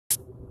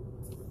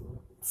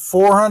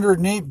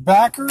408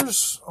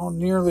 backers on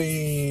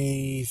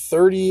nearly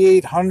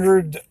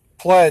 3,800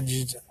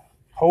 pledged.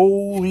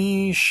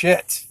 Holy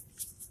shit.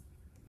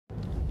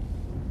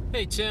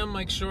 Hey Tim,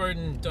 Mike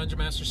Shorten, Dungeon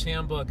Master's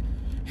Handbook.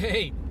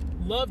 Hey,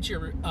 loved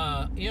your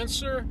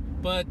answer,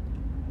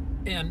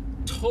 and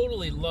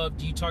totally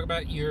loved you talk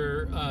about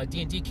your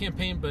D&D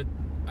campaign, but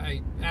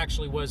I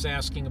actually was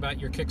asking about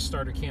your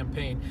Kickstarter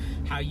campaign,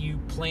 how you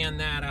plan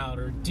that out,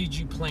 or did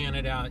you plan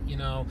it out? You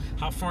know,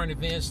 how far in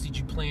advance did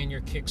you plan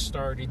your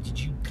Kickstarter? Did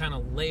you kind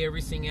of lay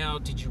everything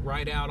out? Did you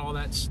write out all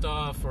that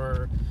stuff,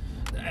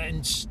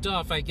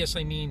 I guess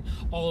I mean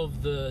all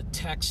of the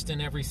text and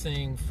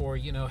everything for,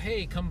 you know,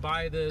 hey, come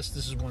buy this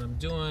is what I'm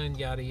doing,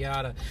 yada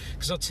yada.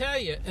 Because I'll tell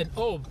you, and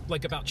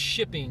like about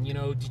shipping, you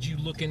know, did you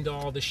look into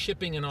all the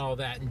shipping and all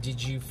that, and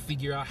did you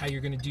figure out how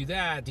you're going to do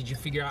that? Did you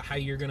figure out how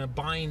you're going to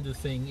bind the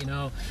thing, you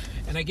know?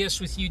 And I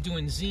guess with you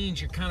doing zines,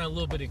 you're kind of a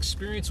little bit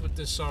experienced with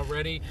this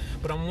already,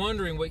 but I'm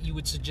wondering what you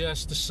would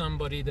suggest to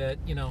somebody that,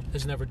 you know,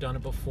 has never done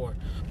it before.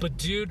 But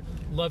dude,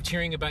 loved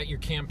hearing about your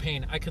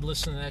campaign. I could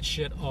listen to that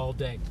shit all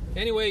day.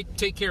 Anyway,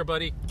 take care,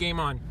 buddy. Game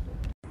on.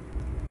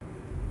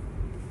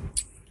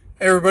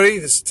 Hey, everybody.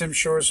 This is Tim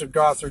Shores of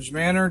Gothridge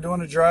Manor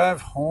doing a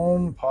Drive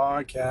Home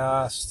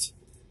podcast.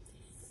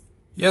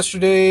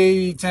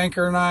 Yesterday,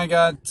 Tanker and I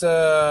got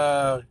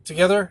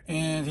together,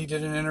 and he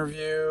did an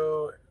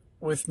interview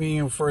with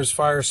me for his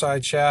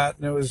fireside chat,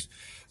 and it was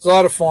a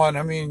lot of fun.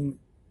 I mean,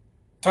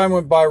 time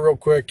went by real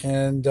quick,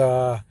 and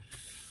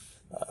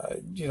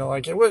you know,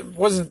 like it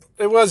was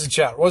a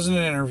chat. It wasn't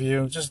an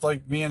interview. Just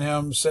like me and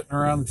him sitting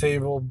around the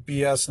table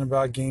BSing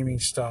about gaming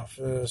stuff.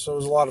 So it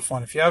was a lot of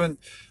fun. If you haven't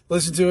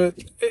listened to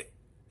it,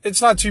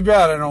 it's not too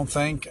bad, I don't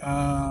think.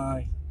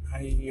 I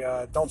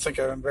don't think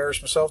I've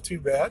embarrassed myself too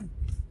bad.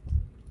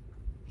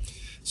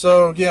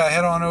 So yeah,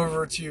 head on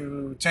over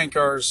to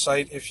Tankar's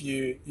site if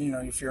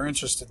if you're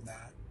interested in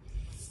that.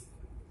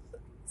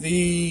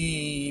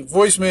 The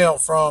voicemail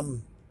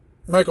from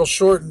Michael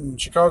Shorten,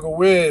 Chicago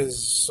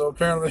Wiz. So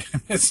apparently I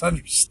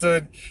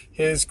misunderstood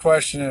his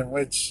question,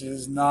 which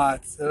is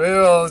not,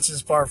 well, it's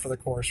just par for the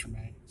course for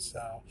me.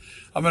 So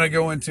I'm going to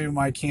go into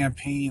my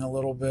campaign a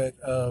little bit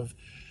of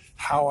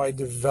how I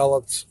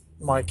developed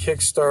my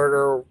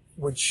Kickstarter,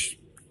 which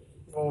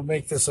will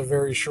make this a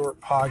very short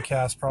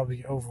podcast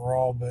probably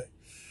overall, but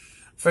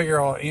figure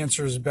I'll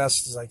answer as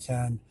best as I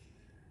can.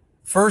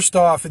 First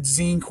off, it's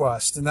Zine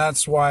Quest, and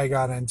that's why I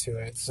got into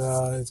it. It's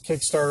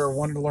Kickstarter. I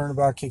wanted to learn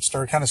about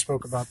Kickstarter. Kind of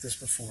spoke about this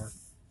before.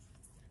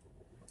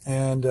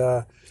 And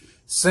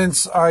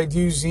since I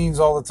do zines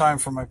all the time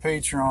for my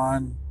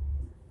Patreon,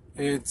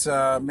 it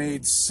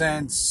made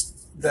sense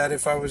that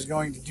if I was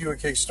going to do a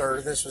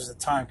Kickstarter, this was the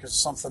time, because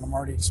it's something I'm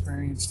already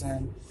experienced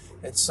in.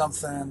 It's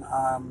something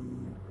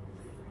I'm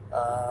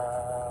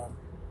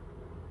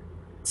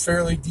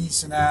fairly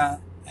decent at,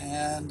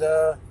 and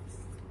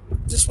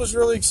just was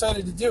really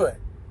excited to do it.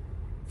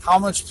 How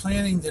much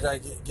planning did I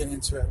get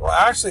into it? Well,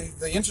 actually,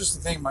 the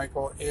interesting thing,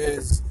 Michael,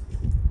 is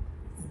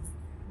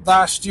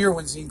last year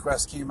when Zine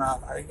Quest came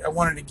out, I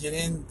wanted to get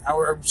in. I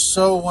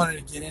so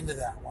wanted to get into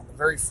that one. The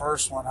very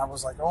first one, I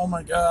was like, oh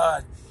my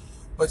God.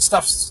 But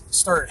stuff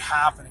started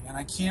happening, and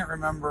I can't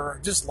remember,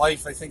 just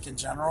life, I think, in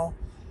general.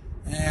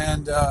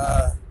 And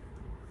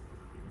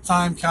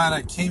time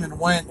kind of came and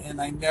went,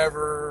 and I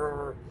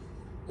never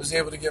was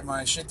able to get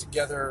my shit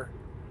together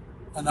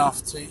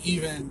enough to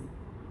even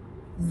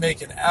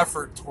make an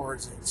effort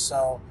towards it.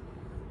 So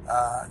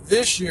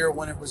this year,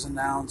 when it was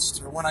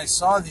announced, or when I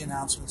saw the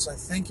announcements, I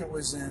think it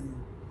was in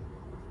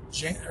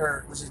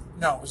it was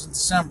in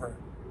December.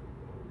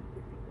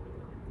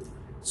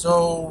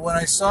 So when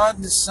I saw it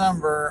in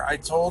December, I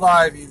told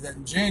Ivy that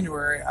in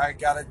January I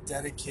gotta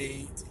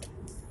dedicate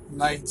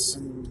nights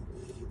and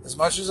as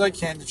much as I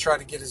can to try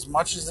to get as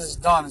much of this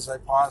done as I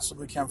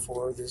possibly can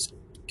for this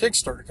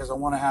Kickstarter, because I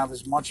want to have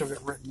as much of it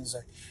written as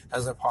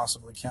I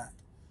possibly can,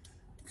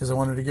 because I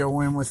wanted to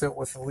go in with it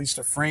with at least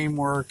a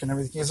framework and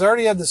everything, because I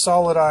already had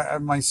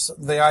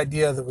the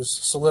idea that was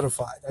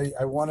solidified.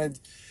 I wanted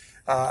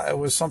it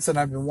was something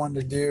I've been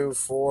wanting to do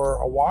for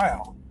a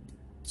while,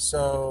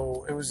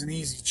 so it was an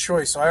easy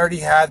choice. So I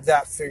already had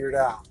that figured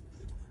out,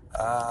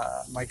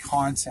 my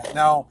content.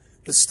 Now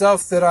the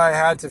stuff that I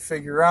had to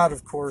figure out,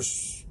 of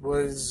course,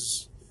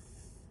 was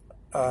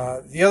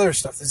the other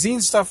stuff, the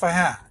zine stuff I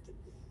had.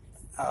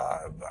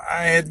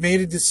 I had made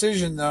a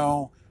decision,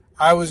 though.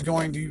 I was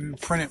going to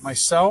print it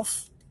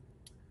myself,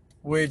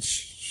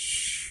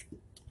 which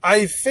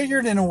I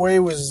figured in a way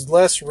was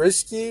less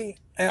risky.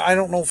 I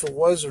don't know if it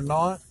was or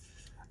not.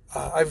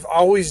 I've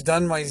always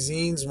done my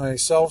zines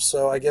myself,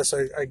 so I guess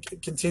I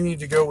continued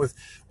to go with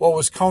what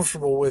was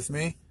comfortable with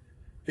me,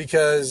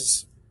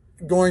 because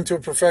going to a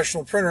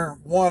professional printer,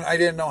 one, I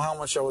didn't know how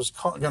much I was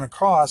going to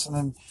cost, and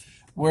then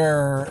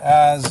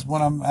whereas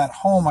when I'm at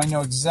home, I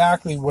know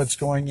exactly what's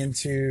going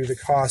into the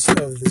cost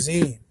of the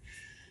zine,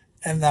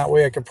 and that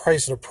way I could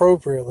price it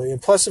appropriately.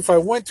 And plus, if I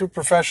went to a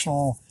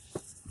professional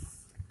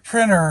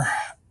printer,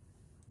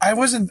 at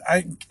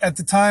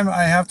the time,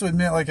 I have to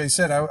admit, like I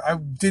said, I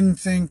didn't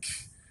think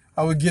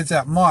I would get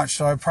that much.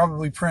 So I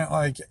probably print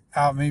like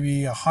out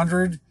maybe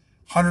 100,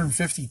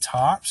 150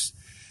 tops.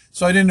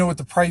 So I didn't know what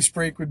the price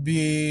break would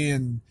be,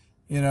 and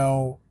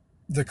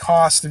the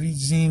cost of each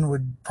zine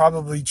would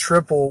probably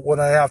triple what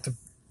I have to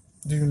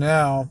do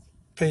now,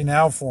 pay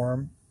now for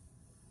them.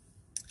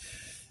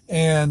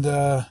 And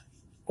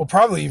well,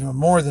 probably even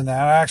more than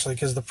that actually,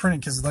 because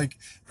printing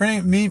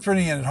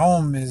it at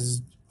home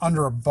is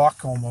under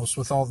 $1 almost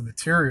with all the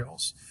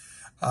materials.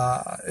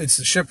 It's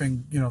the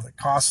shipping, that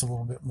costs a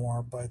little bit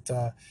more, but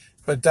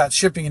that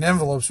shipping and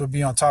envelopes would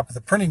be on top of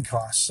the printing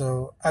costs.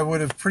 So I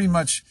would have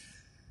my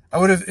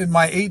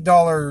 $8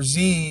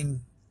 zine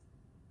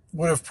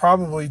would have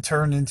probably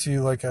turned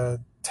into like a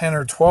 $10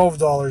 or $12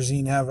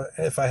 zine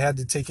if I had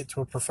to take it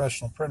to a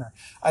professional printer.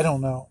 I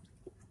don't know.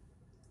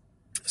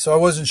 So I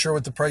wasn't sure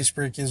what the price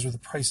break is or the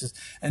prices.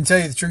 And to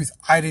tell you the truth,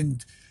 I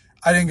didn't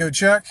go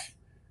check,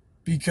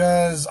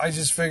 because I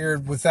just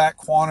figured with that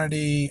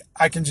quantity,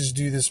 I can just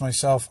do this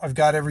myself. I've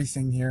got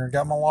everything here. I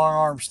got my long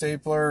arm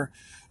stapler.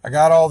 I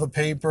got all the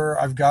paper.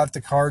 I've got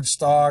the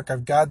cardstock.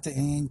 I've got the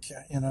ink.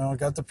 I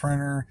got the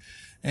printer.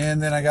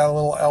 And then I got a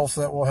little elf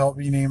that will help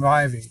me name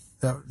Ivy,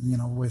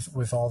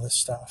 with all this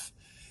stuff.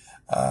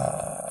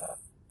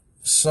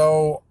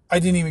 So I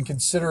didn't even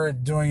consider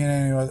doing it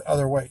any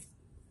other way.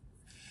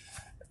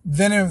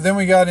 Then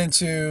we got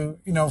into,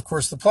 of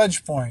course, the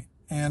pledge point.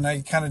 And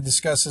I kind of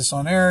discussed this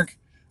on Eric.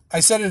 I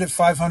set it at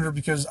 500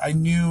 because I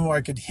knew I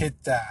could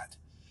hit that.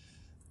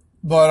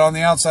 But on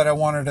the outside, I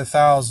wanted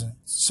 1,000.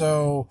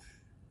 So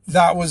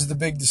that was the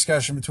big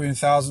discussion between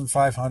 1,000 and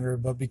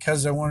 500. But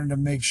because I wanted to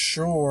make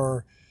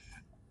sure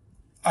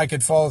I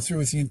could follow through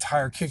with the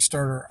entire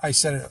Kickstarter, I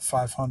set it at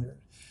 500.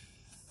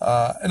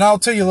 And I'll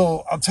tell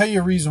you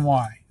a reason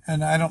why.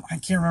 And I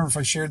can't remember if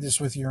I shared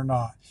this with you or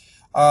not.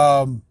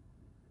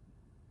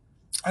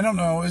 I don't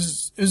know. It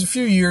was a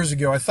few years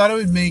ago. I thought I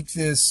would make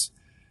this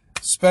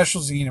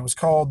special zine. It was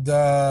called,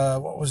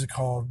 what was it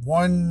called?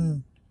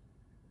 One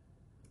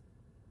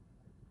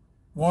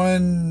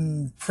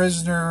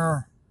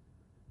prisoner,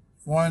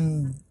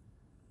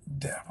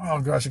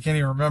 oh gosh, I can't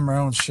even remember my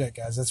own shit,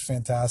 guys. That's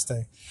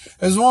fantastic.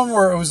 There's one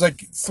where it was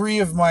like 3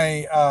 of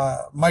my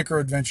micro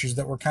adventures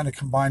that were kind of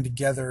combined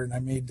together, and I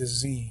made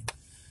this zine.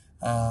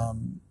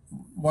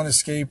 One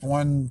escape, I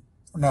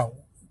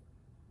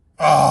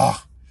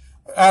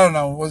don't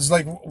know. It was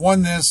like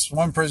one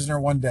prisoner,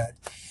 one dead.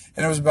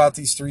 And it was about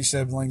these 3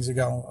 siblings that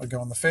go in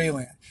the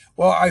Feyland.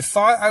 Well, I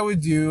thought I would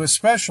do a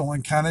special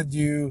and kind of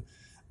do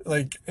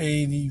like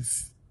a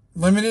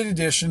limited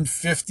edition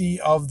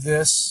 50 of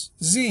this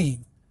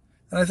zine.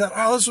 And I thought,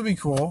 oh, this would be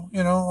cool.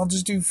 I'll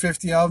just do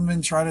 50 of them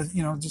and try to,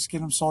 just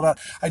get them sold out.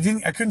 I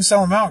couldn't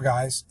sell them out,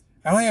 guys.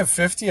 I only have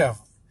 50 of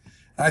them.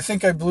 And I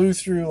think I blew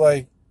through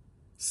I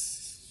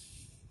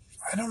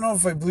don't know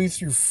if I blew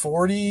through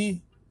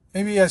 40.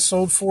 Maybe I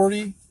sold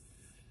 40.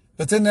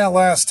 But then that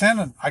last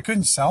 10, I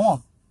couldn't sell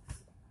them.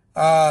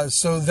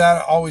 So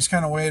that always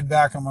kind of weighed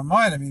back on my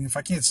mind. I mean, if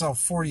I can't sell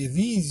 40 of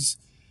these,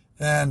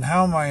 then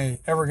how am I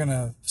ever going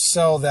to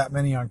sell that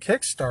many on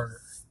Kickstarter?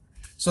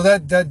 So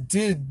that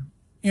did,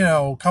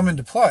 come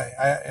into play.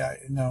 I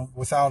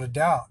without a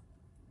doubt.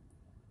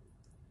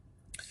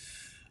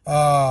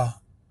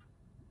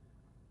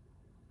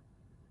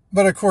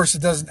 But of course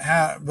with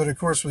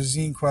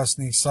Zine Quest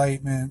and the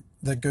excitement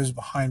that goes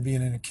behind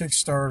being in a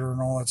Kickstarter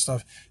and all that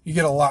stuff, you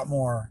get a lot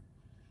more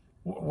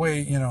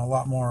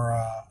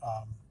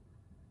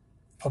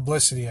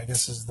publicity, I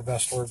guess is the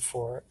best word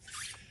for it.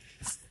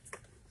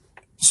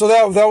 So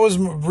that was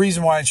the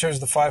reason why I chose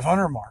the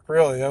 500 mark.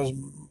 Really, that was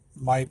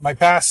my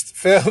past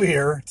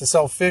failure to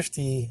sell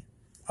 50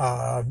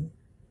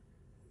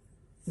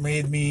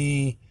 made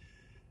me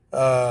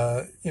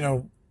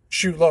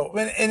shoot low,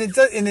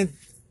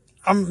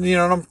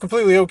 I'm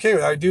completely okay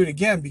with it. I do it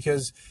again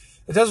because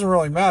it doesn't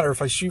really matter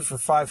if I shoot for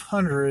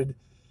 500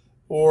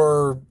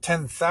 or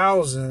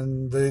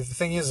 10,000. The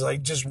thing is, I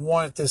just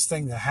want this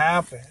thing to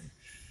happen.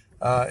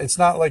 It's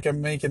not like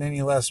I'm making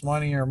any less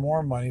money or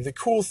more money. The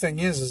cool thing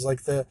is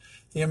like the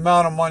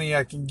amount of money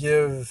I can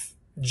give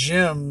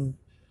Jim,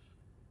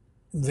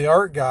 the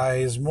art guy,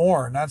 is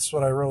more, and that's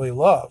what I really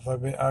love. I'm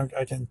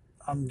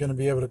going to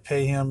be able to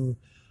pay him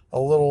a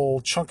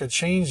little chunk of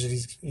change that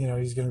he's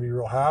going to be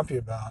real happy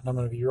about, and I'm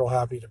going to be real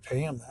happy to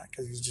pay him that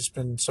because he's just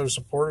been so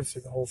supportive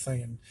through the whole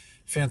thing and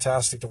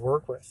fantastic to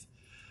work with.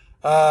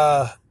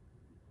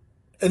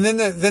 And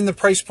then the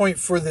price point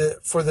for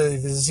the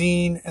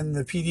zine and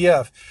the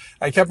PDF,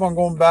 I kept on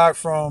going back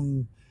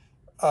from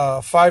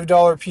 $5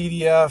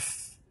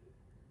 PDF,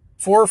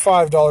 $4 or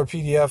 $5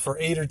 PDF, or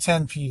 8 or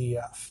 10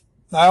 PDF.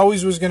 I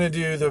always was going to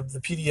do the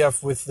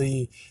PDF with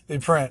the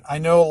print. I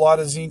know a lot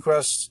of Zine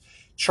Quests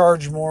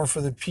charge more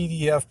for the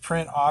PDF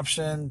print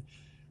option.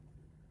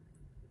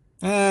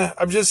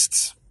 I'd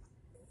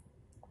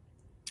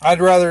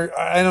rather,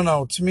 I don't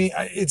know. To me,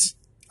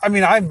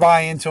 I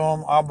buy into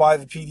them. I'll buy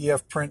the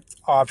PDF print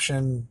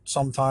option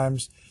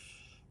sometimes.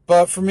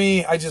 But for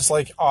me, I just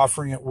like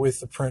offering it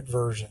with the print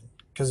version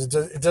because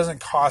it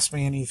doesn't cost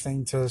me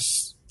anything to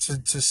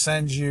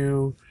send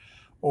you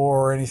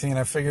or anything. And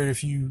I figured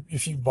if you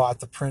bought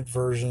the print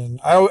version,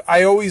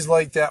 I always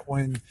like that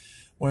when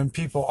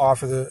people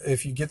offer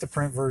if you get the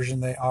print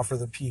version, they offer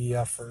the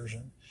PDF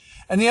version.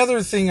 And the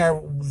other thing,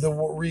 the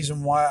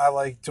reason why I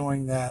like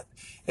doing that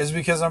is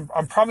because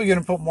I'm probably going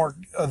to put more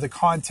of the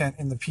content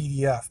in the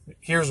PDF.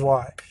 Here's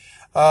why.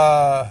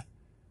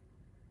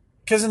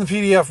 Because in the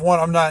PDF one,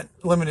 I'm not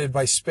limited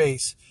by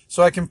space.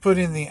 So I can put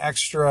in the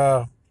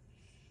extra,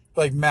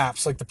 like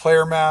maps, like the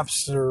player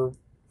maps or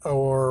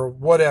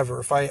whatever.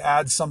 If I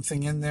add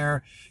something in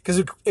there,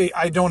 because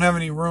I don't have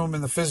any room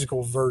in the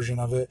physical version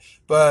of it,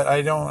 but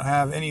I don't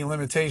have any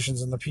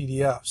limitations in the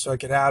PDF, so I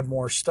could add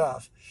more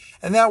stuff.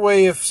 And that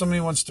way, if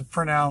somebody wants to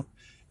print out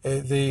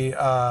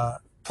the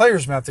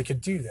player's map, they could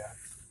do that,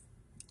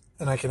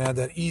 and I can add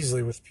that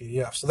easily with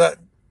PDF.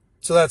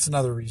 So that's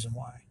another reason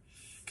why,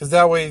 because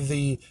that way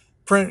the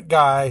print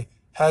guy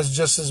has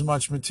just as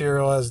much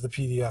material as the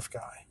PDF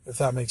guy, if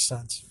that makes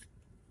sense.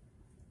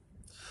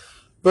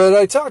 But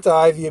I talked to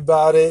Ivy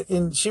about it,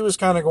 and she was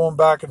kind of going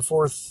back and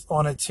forth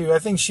on it too. I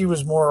think she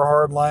was more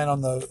hard line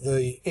on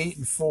the 8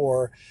 and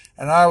 4,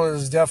 and I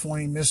was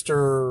definitely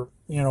Mr.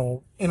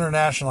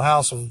 International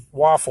House of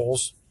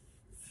Waffles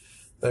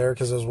there,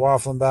 because I was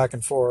waffling back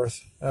and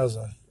forth. That was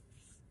a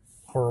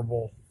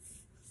horrible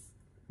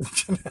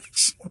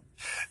connection.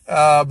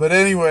 But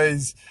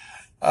anyways,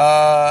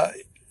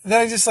 then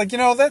I just like,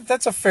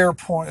 that's a fair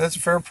point. That's a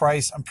fair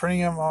price. I'm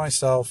printing them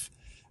myself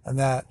and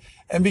that.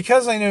 And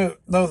because I know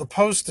the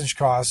postage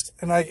cost,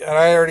 and I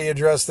already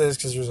addressed this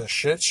because there's a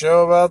shit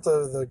show about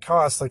the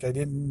cost, like I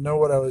didn't know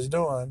what I was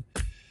doing.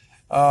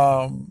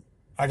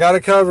 I got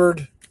it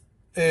covered,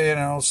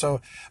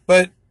 so,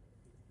 but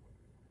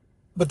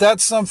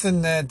that's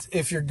something that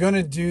if you're going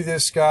to do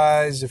this,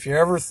 guys, if you're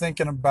ever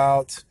thinking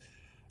about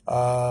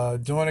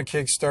doing a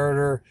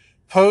Kickstarter,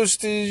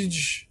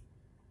 postage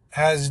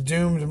has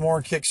doomed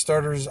more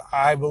Kickstarters,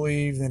 I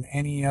believe, than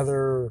any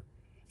other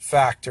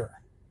factor.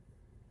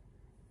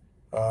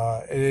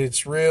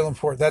 It's real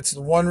important. That's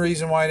the one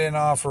reason why I didn't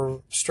offer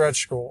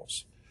stretch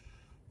goals.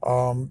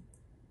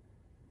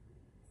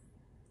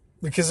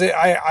 Because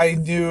I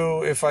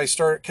knew if I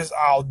start, because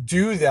I'll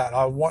do that.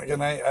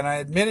 And I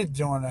admitted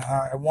doing it.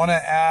 I want to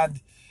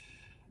add,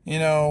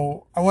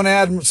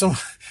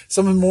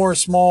 some more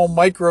small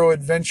micro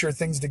adventure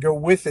things to go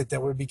with it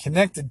that would be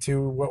connected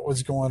to what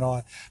was going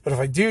on. But if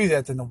I do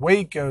that, then the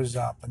weight goes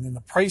up and then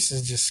the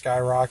prices just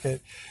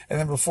skyrocket. And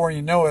then before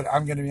you know it,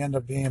 I'm going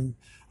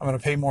to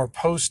pay more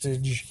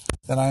postage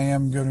than I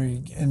am going to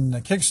be in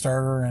the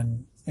Kickstarter.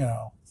 And,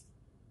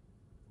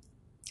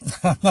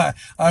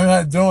 I'm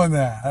not doing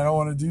that. I don't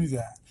want to do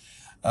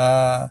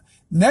that.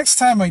 Next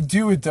time I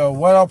do it though,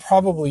 what I'll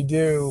probably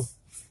do,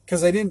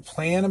 because I didn't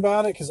plan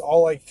about it, because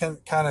all I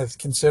kind of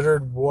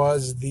considered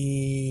was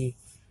the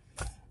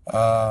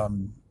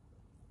zine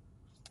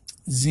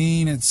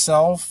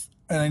itself,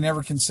 and I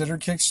never considered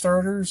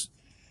Kickstarters.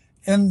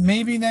 And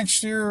maybe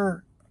next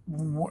year,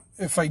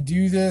 if I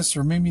do this,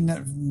 or maybe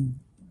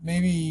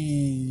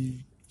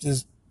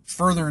just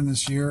further in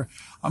this year,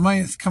 I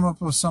might come up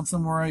with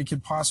something where I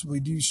could possibly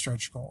do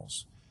stretch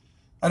goals.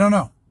 I don't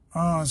know.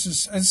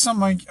 It's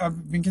something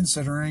I've been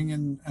considering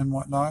and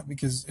whatnot,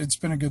 because it's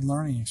been a good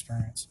learning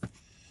experience.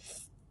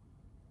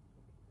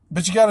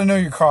 But you got to know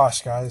your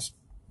costs, guys.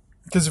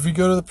 Because if you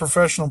go to the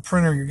professional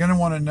printer, you're going to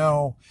want to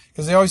know,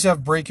 because they always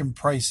have break-in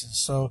prices.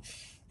 So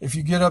if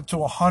you get up to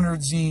 100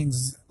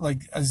 zines,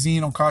 like a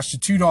zine will cost you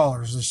 $2,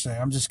 let's say.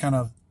 I'm just kind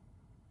of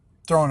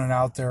throwing it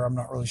out there. I'm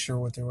not really sure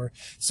what they were.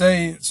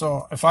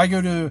 So if I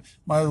go to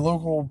my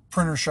local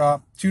printer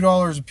shop,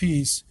 $2 a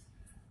piece,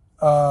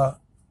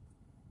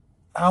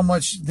 how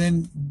much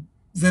then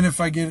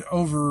if I get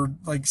over,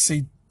 like,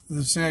 say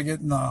I get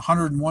in the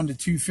 101 to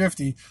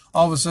 250,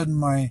 all of a sudden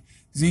my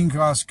zine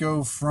costs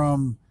go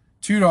from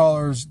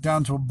 $2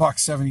 down to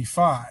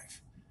 $1.75.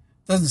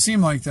 Doesn't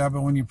seem like that,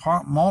 but when you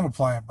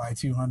multiply it by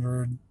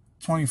 200,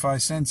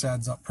 25 cents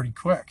adds up pretty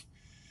quick.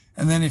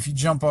 And then if you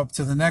jump up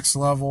to the next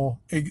level,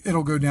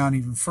 it'll go down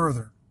even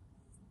further.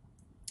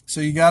 So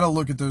you got to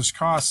look at those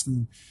costs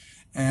and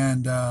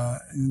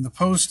the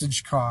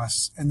postage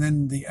costs, and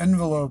then the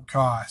envelope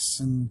costs,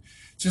 and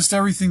just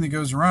everything that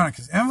goes around it.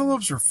 Because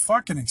envelopes are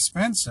fucking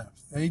expensive.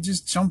 They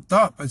just jumped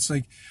up. It's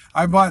like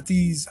I bought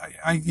these.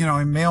 I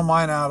mail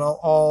mine out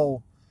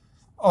all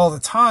the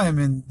time,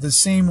 and the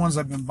same ones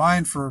I've been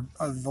buying for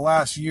the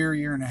last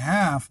year and a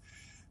half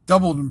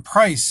doubled in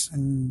price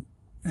and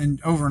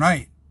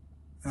overnight.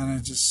 And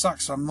it just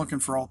sucks. So I'm looking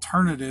for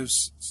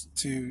alternatives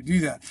to do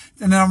that.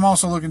 And then I'm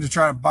also looking to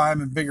try to buy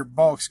them in bigger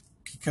bulks,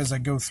 because I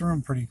go through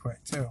them pretty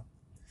quick too.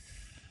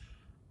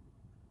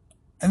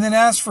 And then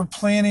as for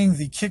planning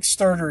the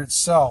Kickstarter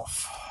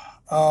itself,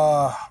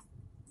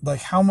 like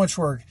how much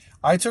work,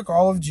 I took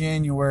all of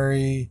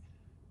January,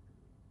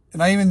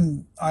 and I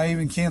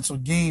even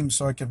canceled games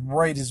so I could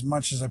write as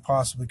much as I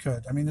possibly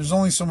could. I mean, there's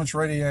only so much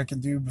writing I can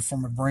do before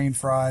my brain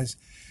fries.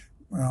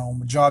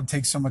 My job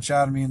takes so much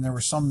out of me, and there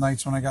were some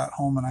nights when I got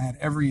home and I had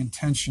every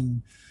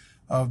intention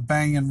of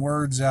banging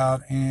words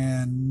out,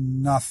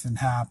 and nothing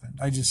happened.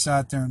 I just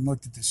sat there and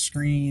looked at the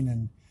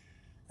screen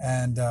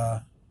and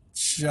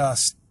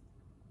just,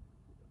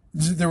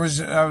 there was,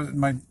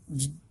 I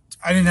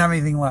didn't have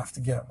anything left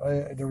to give.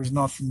 There was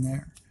nothing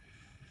there.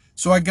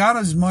 So I got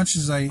as much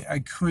as I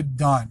could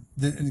done,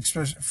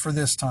 especially for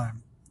this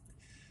time.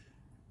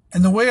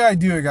 And the way I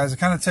do it, guys, I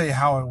kind of tell you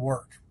how I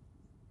work.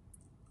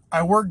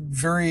 I work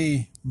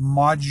very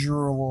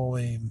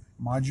modularly.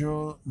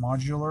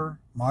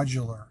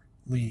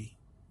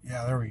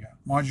 Yeah, there we go.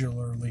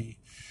 Modularly.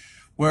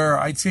 Where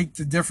I take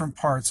the different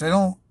parts. I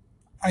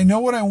know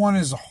what I want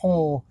as a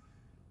whole,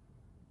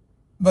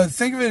 but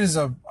think of it as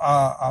a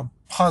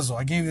puzzle.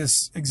 I gave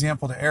this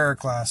example to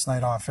Eric last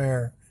night off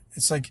air.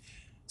 It's like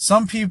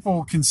some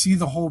people can see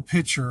the whole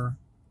picture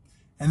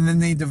and then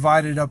they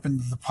divide it up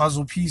into the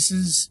puzzle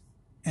pieces,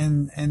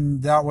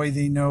 and that way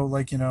they know,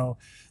 like,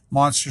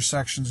 monster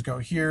sections go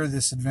here,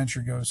 this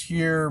adventure goes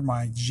here,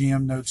 my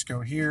GM notes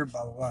go here,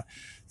 blah, blah, blah.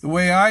 The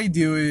way I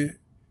do it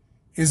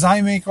is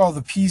I make all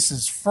the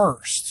pieces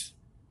first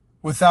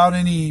without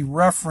any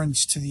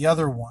reference to the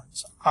other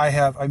ones.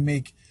 I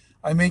make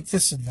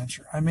this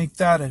adventure. I make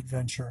that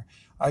adventure.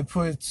 I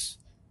put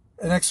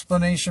an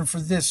explanation for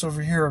this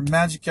over here, a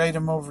magic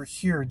item over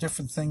here,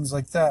 different things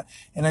like that.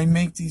 And I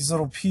make these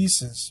little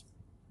pieces.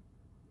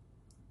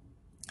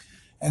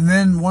 And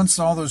then once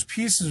all those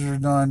pieces are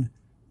done,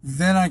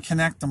 then I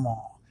connect them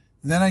all.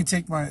 Then I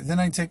take my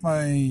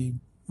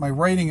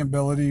writing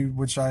ability,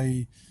 which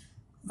I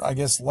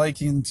guess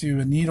liken to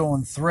a needle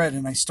and thread,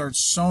 and I start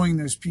sewing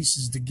those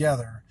pieces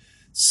together.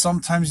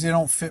 Sometimes they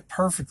don't fit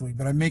perfectly,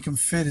 but I make them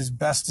fit as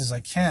best as I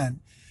can.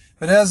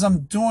 But as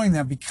I'm doing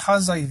that,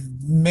 because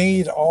I've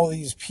made all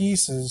these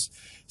pieces,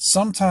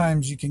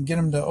 sometimes you can get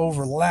them to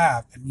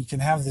overlap and you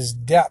can have this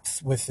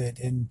depth with it.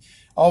 And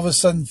all of a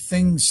sudden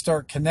things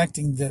start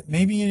connecting that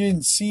maybe you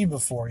didn't see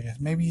before.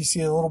 Maybe you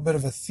see a little bit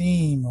of a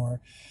theme,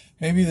 or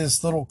maybe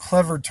this little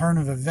clever turn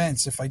of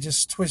events. If I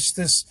just twist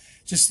this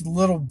just a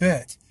little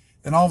bit,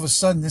 then all of a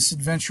sudden this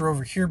adventure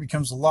over here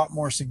becomes a lot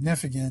more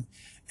significant.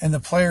 And the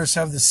players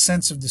have this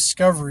sense of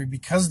discovery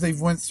because they've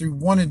went through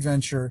one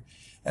adventure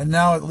and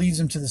now it leads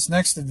them to this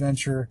next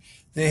adventure.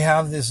 They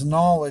have this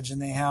knowledge and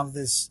they have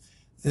this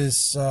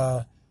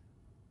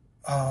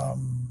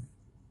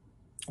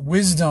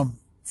wisdom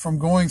from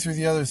going through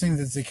the other thing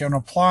that they can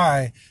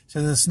apply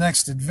to this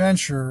next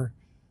adventure,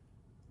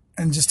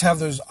 and just have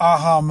those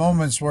aha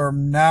moments where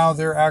now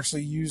they're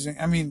actually using,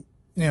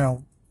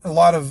 a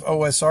lot of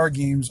OSR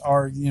games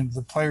are,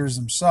 the players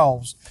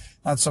themselves,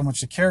 not so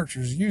much the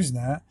characters using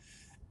that.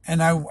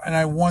 And I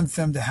want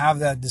them to have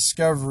that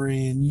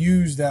discovery and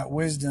use that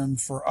wisdom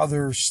for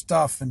other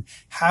stuff and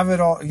have it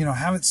all,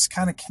 have it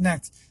kind of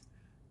connect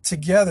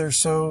together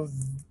so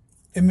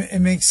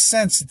it makes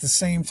sense at the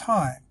same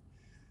time.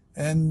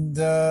 And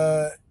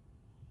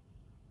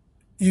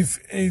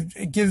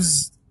it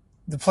gives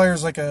the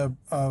players like a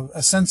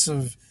sense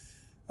of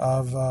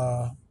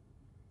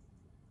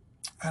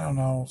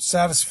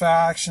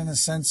satisfaction, a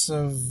sense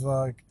of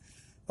like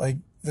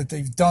that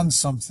they've done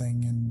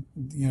something, and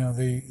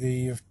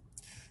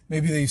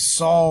maybe they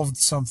solved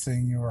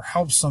something or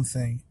helped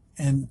something,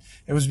 and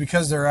it was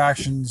because their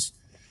actions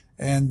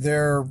and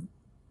their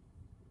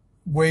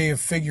way of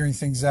figuring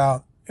things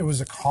out, it was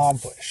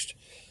accomplished.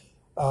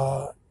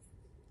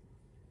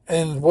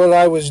 And what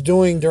I was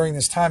doing during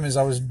this time is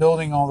I was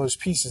building all those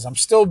pieces. I'm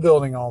still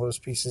building all those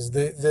pieces.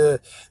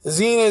 The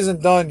zine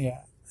isn't done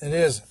yet. It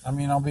isn't.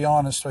 I'll be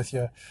honest with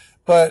you,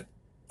 but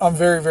I'm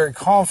very, very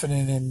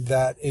confident in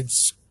that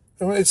it's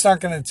not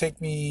going to take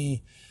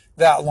me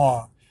that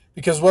long,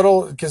 because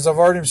I've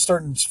already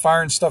started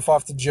firing stuff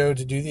off to Joe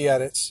to do the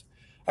edits.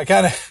 I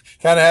kind of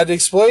had to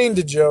explain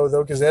to Joe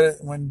though, because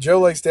when Joe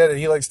likes to edit,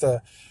 he likes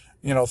to,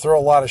 throw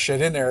a lot of shit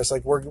in there. It's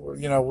like we're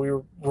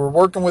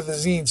working with the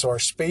zine, so our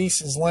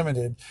space is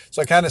limited.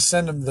 So I kind of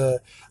send him the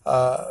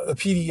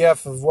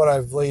PDF of what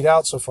I've laid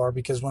out so far,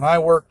 because when I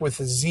work with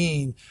the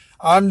zine,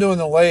 I'm doing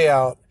the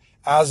layout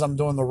as I'm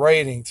doing the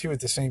writing too at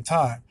the same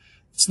time.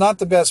 It's not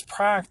the best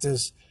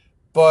practice,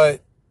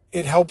 but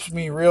it helps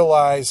me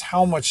realize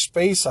how much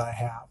space I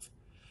have.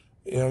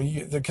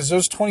 Because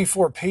those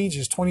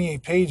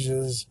 28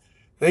 pages,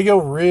 they go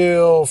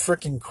real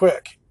freaking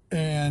quick.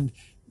 And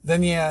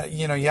then you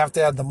have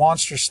to add the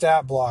monster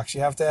stat blocks.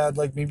 You have to add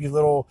like maybe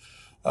little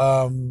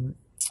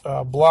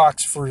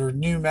blocks for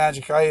new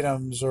magic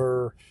items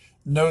or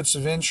notes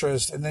of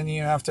interest. And then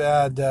you have to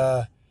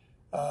add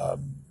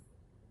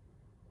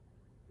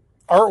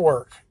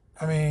artwork.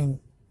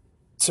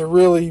 To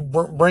really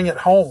bring it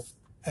home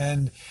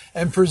and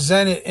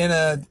present it in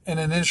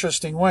an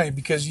interesting way,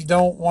 because you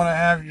don't want to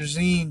have your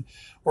zine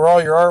where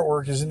all your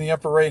artwork is in the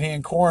upper right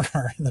hand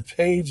corner in the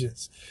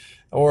pages,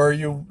 or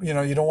you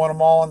don't want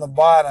them all on the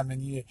bottom,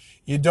 and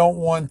you don't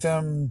want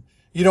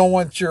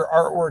your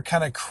artwork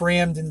kind of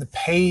crammed in the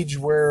page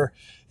where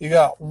you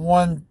got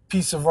one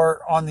piece of art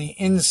on the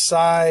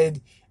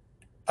inside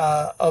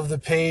of the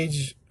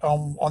page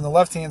on the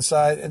left-hand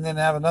side, and then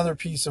have another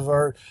piece of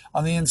art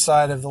on the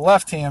inside of the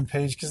left-hand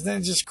page, because then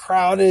it's just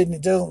crowded and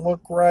it doesn't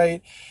look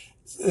right.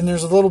 And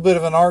there's a little bit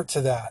of an art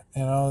to that,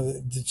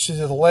 to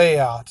the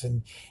layout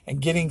and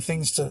getting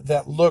things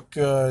that look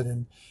good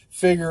and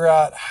figure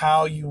out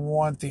how you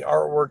want the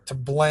artwork to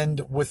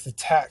blend with the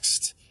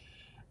text.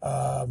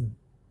 Because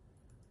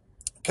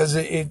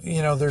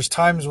there's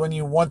times when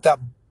you want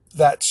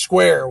that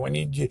square, when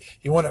you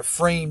want it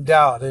framed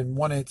out and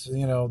want it,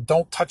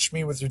 don't touch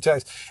me with your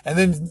text. And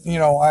then,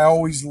 I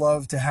always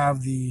love to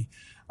have the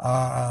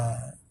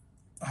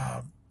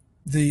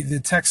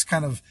text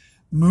kind of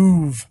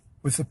move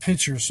with the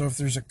picture. So if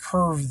there's a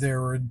curve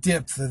there or a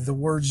dip, the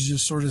words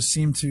just sort of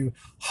seem to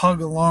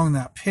hug along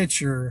that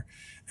picture.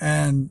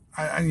 And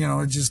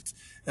it just,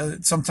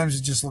 sometimes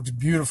it just looks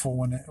beautiful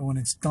when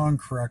it's done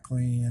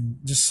correctly and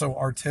just so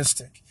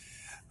artistic.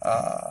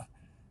 But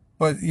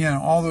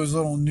all those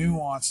little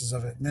nuances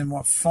of it, and then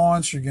what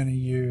fonts you're going to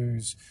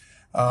use.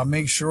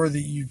 Make sure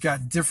that you've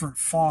got different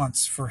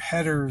fonts for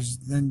headers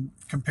than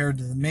compared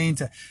to the main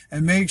text,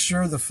 and make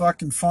sure the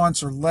fucking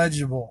fonts are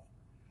legible.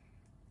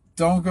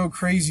 Don't go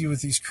crazy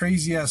with these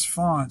crazy ass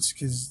fonts,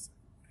 because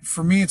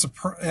for me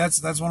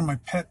that's one of my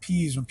pet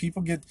peeves, when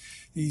people get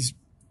these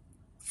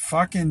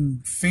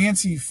fucking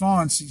fancy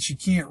fonts that you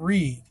can't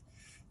read.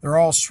 They're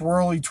all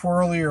swirly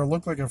twirly or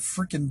look like a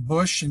freaking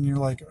bush, and you're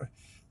like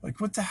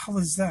what the hell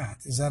is that?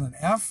 Is that an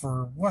F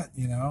or what?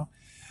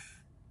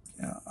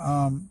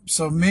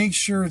 So make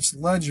sure it's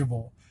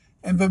legible,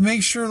 but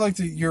make sure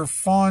your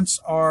fonts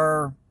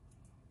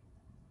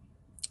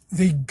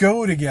they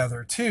go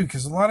together too,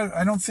 because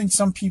I don't think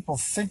some people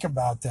think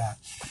about that.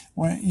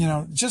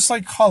 When just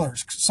like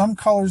colors, some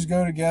colors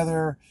go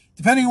together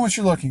depending on what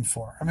you're looking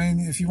for. I mean,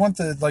 if you want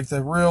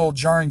the real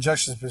jarring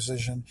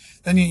juxtaposition,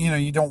 then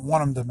you don't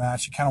want them to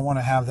match. You kind of want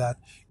to have that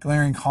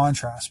glaring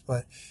contrast.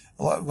 But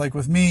like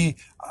with me,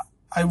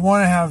 I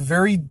want to have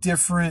very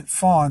different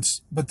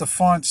fonts, but the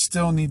fonts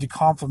still need to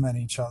complement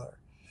each other.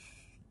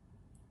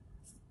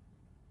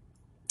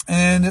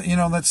 And,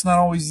 that's not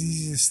always the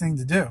easiest thing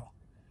to do.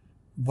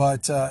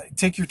 But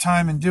take your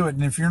time and do it.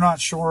 And if you're not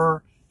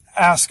sure,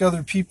 ask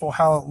other people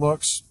how it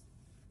looks,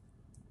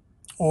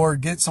 or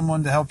get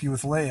someone to help you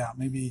with layout.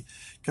 Maybe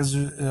because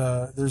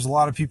there's a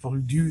lot of people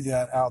who do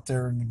that out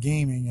there in the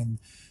gaming. And,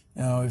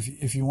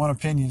 if you want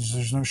opinions,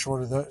 there's no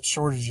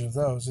shortage of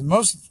those. And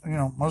most of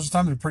the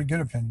time they're pretty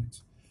good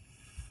opinions.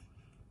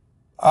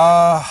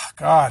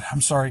 God,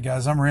 I'm sorry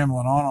guys, I'm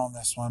rambling on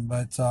this one,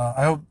 but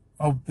I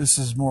hope this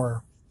is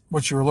more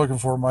what you were looking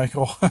for,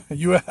 Michael.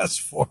 You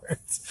asked for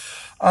it.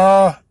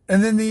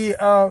 And then the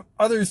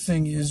other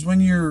thing is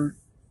when you're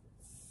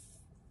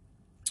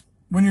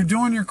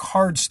doing your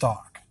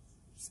cardstock,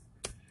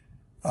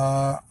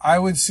 I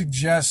would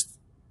suggest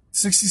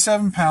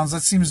 67 pounds.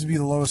 That seems to be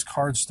the lowest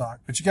cardstock,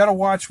 but you got to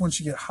watch once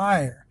you get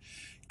higher,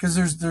 because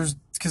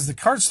because the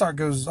cardstock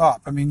goes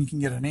up. I mean, you can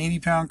get an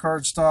 80-pound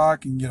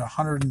cardstock, you can get a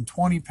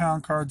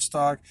 120-pound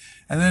cardstock,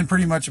 and then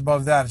pretty much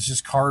above that, it's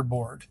just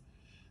cardboard.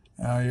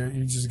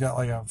 You just got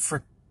like a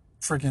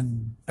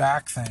freaking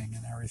back thing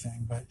and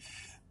everything.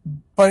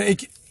 But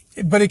it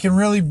can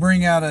really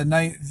bring out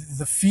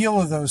the feel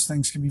of those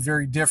things can be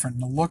very different,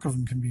 and the look of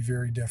them can be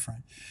very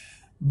different.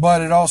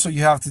 But it also,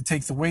 you have to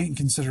take the weight in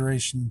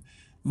consideration.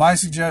 My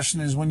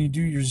suggestion is when you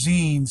do your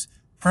zines,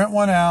 print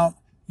one out,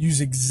 use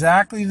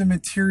exactly the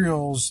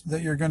materials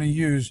that you're going to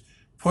use,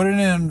 put it in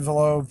an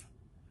envelope,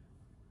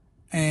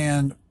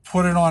 and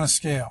put it on a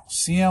scale.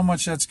 See how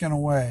much that's going to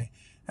weigh.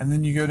 And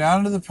then you go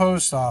down to the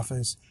post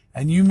office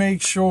and you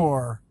make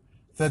sure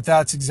that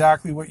that's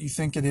exactly what you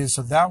think it is.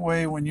 So that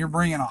way, when you're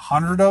bringing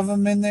 100 of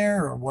them in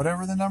there, or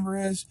whatever the number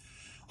is,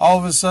 all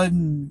of a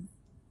sudden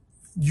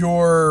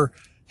your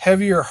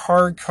heavier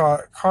hard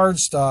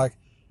cardstock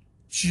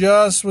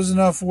just was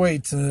enough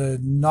weight to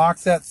knock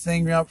that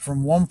thing up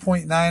from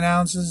 1.9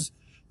 ounces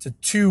to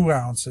 2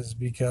 ounces,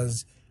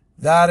 because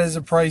that is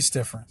a price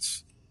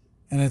difference.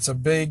 And it's a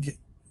big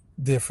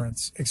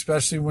difference,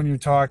 especially when you're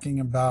talking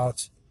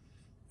about,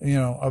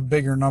 a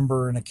bigger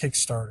number in a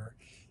Kickstarter.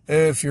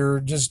 If you're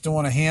just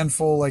doing a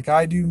handful like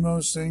I do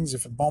most things,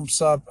 if it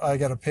bumps up, I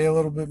got to pay a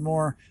little bit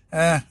more.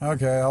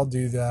 Okay, I'll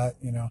do that,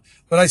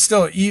 But I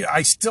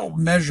still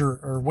measure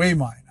or weigh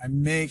mine. I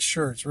make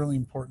sure. It's really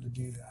important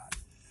to do that.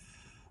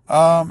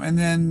 And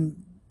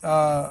then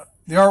the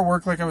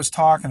artwork, like I was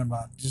talking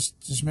about,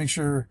 just make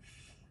sure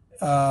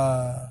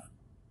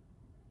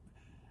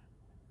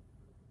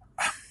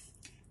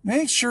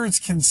make sure it's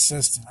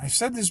consistent. I've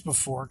said this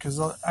before, because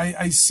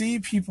I see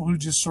people who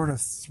just sort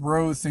of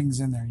throw things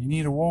in there. You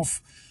need a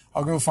wolf,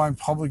 I'll go find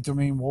public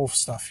domain wolf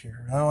stuff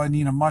here. Oh, I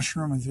need a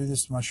mushroom, and through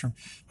this mushroom.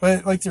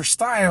 But their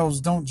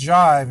styles don't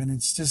jive, and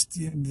it's just,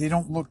 they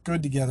don't look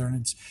good together,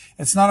 and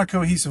it's not a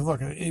cohesive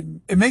look.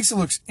 It makes it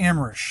look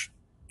amateurish.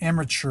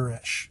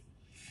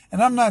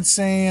 And I'm not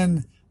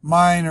saying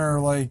mine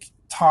are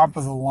top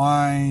of the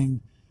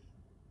line.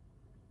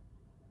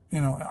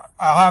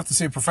 I'll have to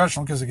say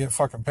professional, because I get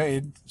fucking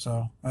paid.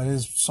 So that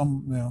is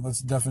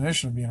that's the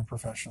definition of being a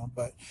professional.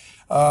 But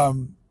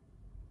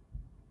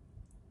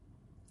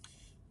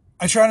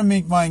I try to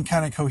make mine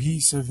kind of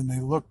cohesive and they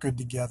look good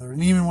together.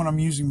 And even when I'm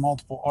using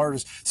multiple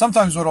artists,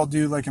 sometimes what I'll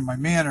do, like in my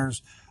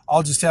manners,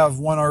 I'll just have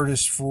one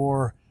artist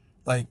for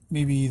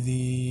maybe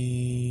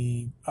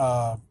the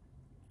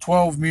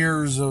 12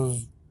 mirrors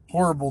of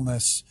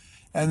horribleness,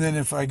 And then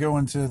if I go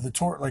into the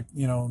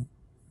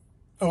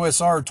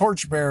OSR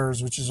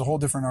torchbearers, which is a whole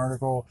different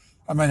article,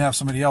 I might have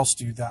somebody else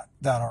do that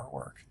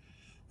artwork.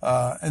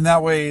 And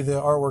that way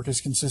the artwork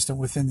is consistent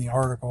within the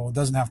article. It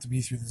doesn't have to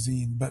be through the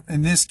zine. But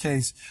in this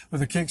case,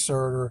 with a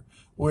Kickstarter,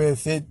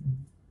 with it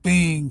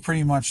being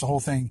pretty much the whole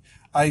thing,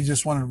 I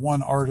just wanted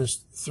one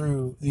artist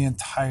through the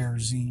entire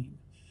zine,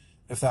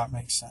 if that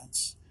makes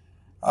sense.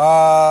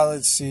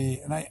 Let's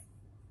see.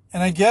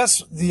 And I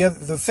guess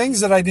the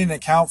things that I didn't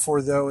account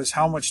for, though, is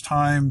how much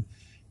time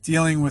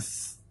dealing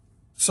with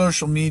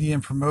social media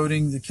and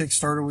promoting the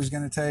Kickstarter was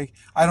going to take.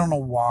 I don't know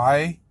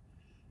why,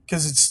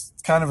 because it's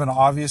kind of an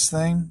obvious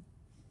thing.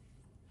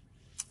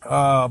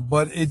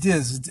 But it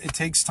is. It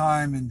takes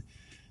time,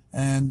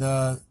 and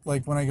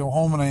like when I go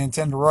home and I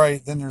intend to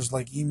write, then there's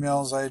like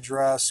emails I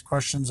address,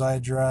 questions I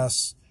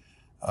address,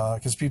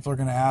 because people are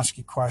going to ask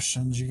you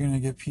questions. You're going to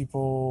get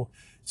people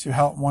to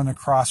help want to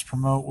cross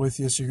promote with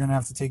you, so you're going to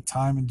have to take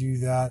time and do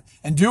that,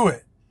 and do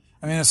it.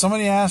 I mean, if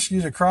somebody asks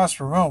you to cross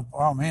promote,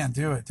 oh man,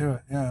 do it.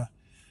 Yeah.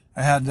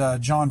 I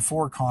had John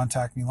Ford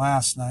contact me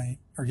last night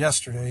or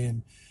yesterday,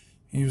 and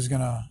he was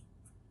going to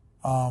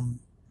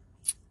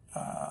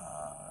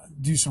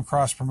do some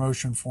cross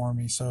promotion for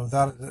me. So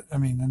that, I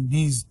mean, and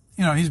he's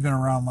been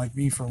around like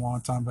me for a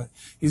long time, but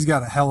he's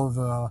got a hell of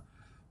a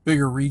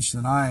bigger reach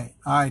than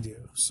I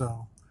do.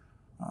 So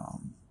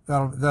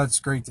that's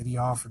great that he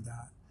offered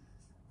that.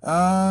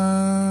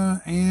 I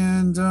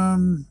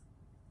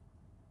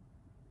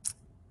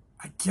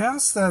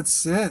guess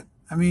that's it.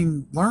 I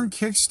mean, learn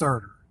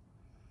Kickstarter.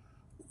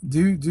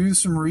 Do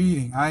some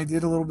reading. I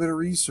did a little bit of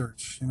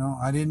research.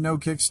 I didn't know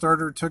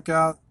Kickstarter took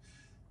out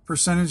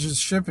percentages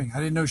shipping. I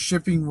didn't know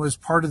shipping was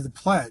part of the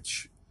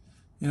pledge.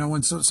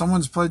 When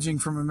someone's pledging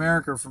from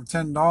America from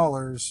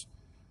 $10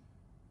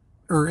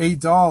 or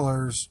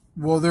 $8,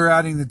 well, they're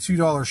adding the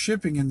 $2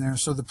 shipping in there.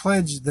 So the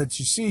pledge that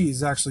you see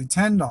is actually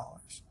 $10.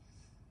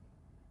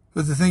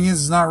 But the thing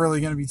is, it's not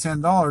really going to be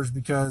 $10,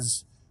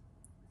 because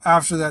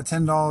after that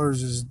 $10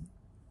 is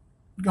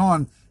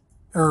gone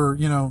or,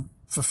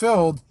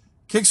 fulfilled,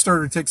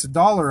 Kickstarter takes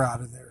 $1 out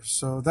of there.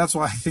 So that's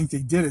why I think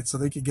they did it, so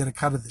they could get a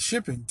cut of the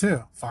shipping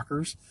too,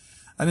 fuckers.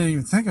 I didn't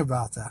even think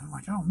about that. I'm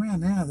like, oh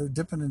man, yeah, they're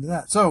dipping into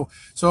that. So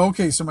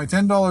okay, so my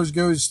 $10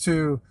 goes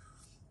to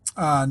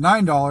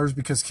 $9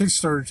 because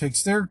Kickstarter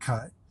takes their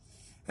cut.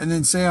 And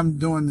then say I'm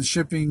doing the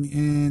shipping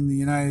in the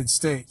United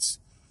States.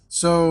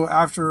 So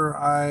after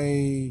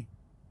I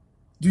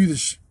do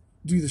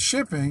the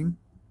shipping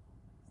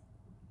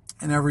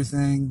and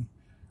everything,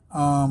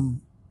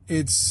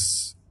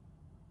 it's,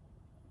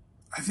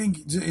 I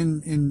think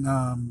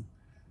in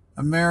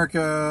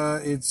America,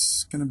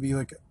 it's going to be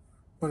like,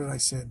 what did I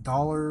say?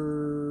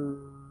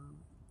 $1,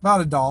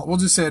 about $1. We'll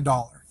just say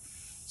 $1.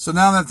 So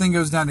now that thing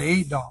goes down to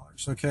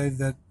 $8. Okay.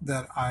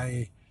 That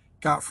I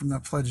got from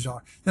that pledge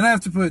dollar. Then I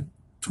have to put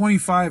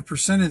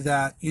 25% of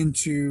that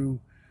into,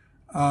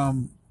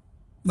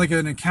 like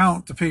an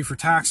account to pay for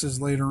taxes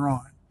later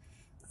on.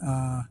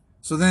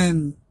 So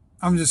then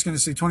I'm just going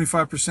to say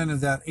 25%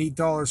 of that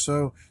 $8.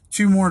 So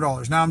 $2 more.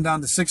 Now I'm down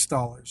to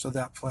 $6 of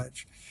that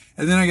pledge.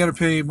 And then I got to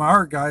pay my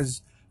art guy,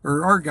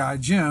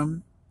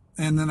 Jim.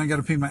 And then I got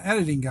to pay my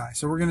editing guy.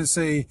 So we're going to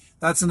say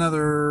that's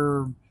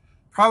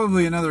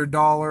probably another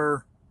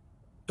 $1.50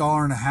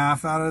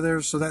 out of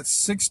there. So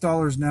that's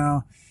 $6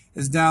 now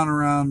is down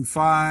around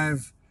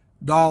 $5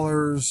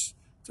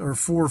 or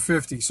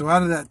 $4.50. So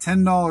out of that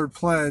 $10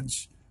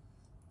 pledge,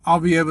 I'll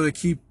be able to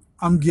keep,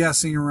 I'm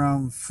guessing,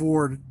 around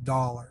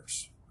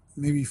 $4,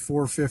 maybe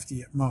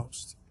 $4.50 at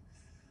most.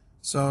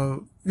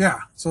 So yeah,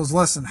 so it's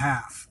less than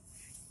half.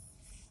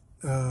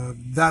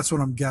 That's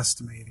what I'm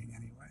guesstimating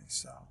anyway.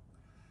 So,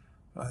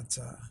 but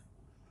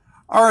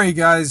all right,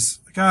 guys.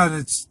 God,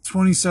 it's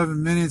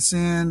 27 minutes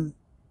in.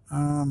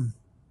 I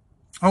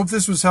hope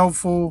this was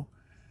helpful.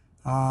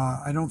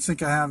 I don't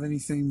think I have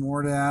anything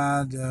more to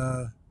add,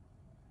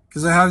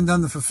 because I haven't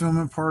done the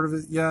fulfillment part of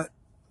it yet.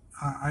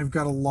 I've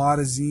got a lot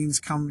of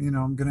zines I'm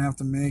going to have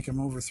to make. I'm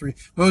over 3.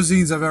 Most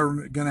zines I've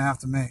ever going to have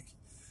to make.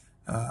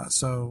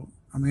 So,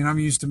 I mean, I'm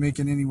used to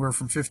making anywhere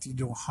from 50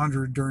 to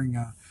 100 during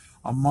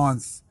a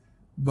month,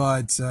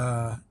 but,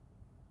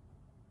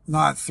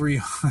 not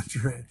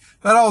 300,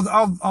 but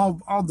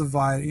I'll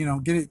divide,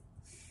 get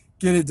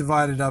it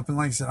divided up. And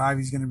like I said,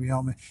 Ivy's going to be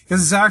helping me,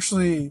 because it's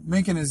actually,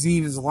 making a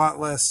zine is a lot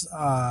less,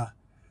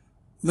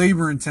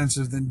 labor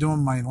intensive than doing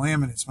my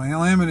laminates. My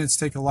laminates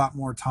take a lot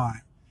more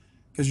time,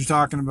 because you're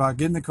talking about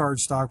getting the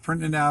cardstock,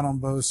 printing it out on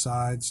both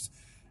sides.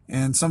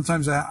 And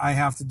sometimes I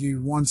have to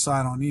do one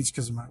side on each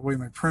because of the way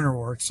my printer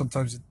works.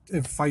 Sometimes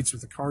it fights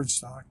with the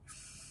cardstock.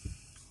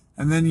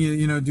 And then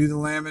you do the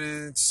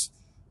laminates.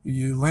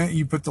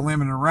 You put the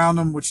laminate around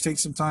them, which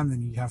takes some time.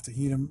 Then you have to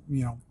heat them,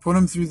 put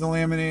them through the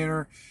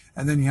laminator,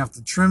 and then you have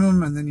to trim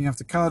them, and then you have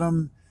to cut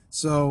them.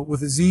 So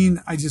with a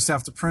zine, I just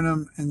have to print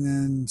them and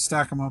then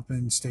stack them up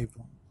and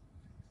staple them.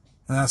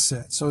 And that's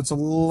it. So it's a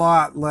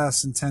lot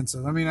less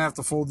intensive. I mean, I have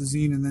to fold the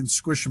zine and then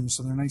squish them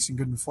so they're nice and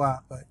good and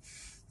flat, but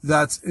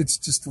it's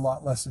just a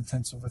lot less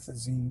intensive with the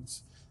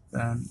zines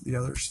than the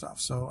other stuff.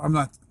 So I'm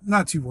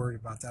not too worried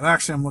about that.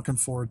 Actually, I'm looking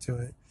forward to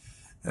it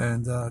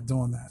and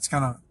doing that. It's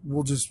kind of,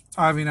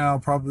 Ivy and I'll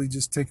probably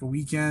just take a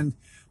weekend.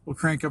 We'll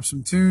crank up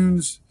some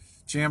tunes,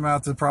 jam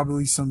out to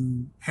probably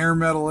some hair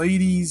metal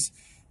 80s,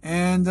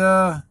 and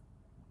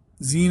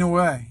zine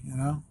away,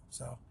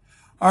 So,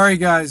 all right,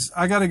 guys,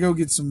 I got to go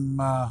get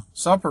some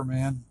supper,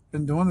 man.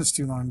 Been doing this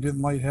too long. I'm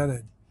getting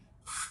lightheaded.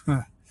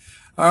 All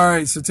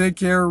right, so take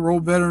care. Roll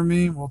better than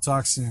me. We'll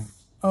talk soon.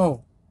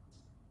 Oh,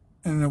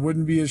 and it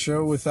wouldn't be a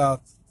show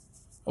without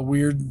a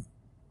weird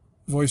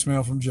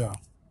voicemail from Joe.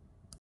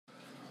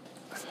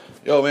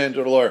 Yo, man,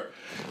 Joe DeLore.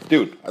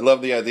 Dude, I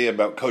love the idea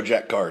about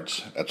Kojak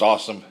cards. That's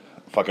awesome.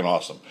 Fucking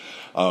awesome.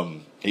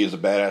 He is a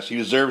badass. He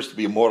deserves to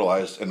be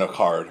immortalized in a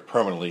card,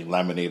 permanently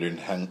laminated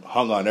and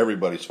hung on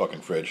everybody's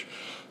fucking fridge.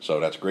 So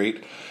that's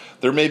great.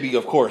 There may be,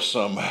 of course,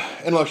 some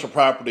intellectual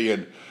property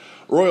and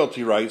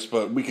royalty rights,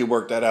 but we can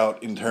work that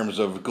out in terms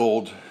of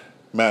gold,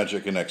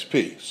 magic, and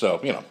XP. So,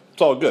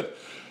 it's all good.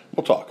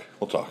 We'll talk.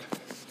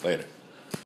 Later.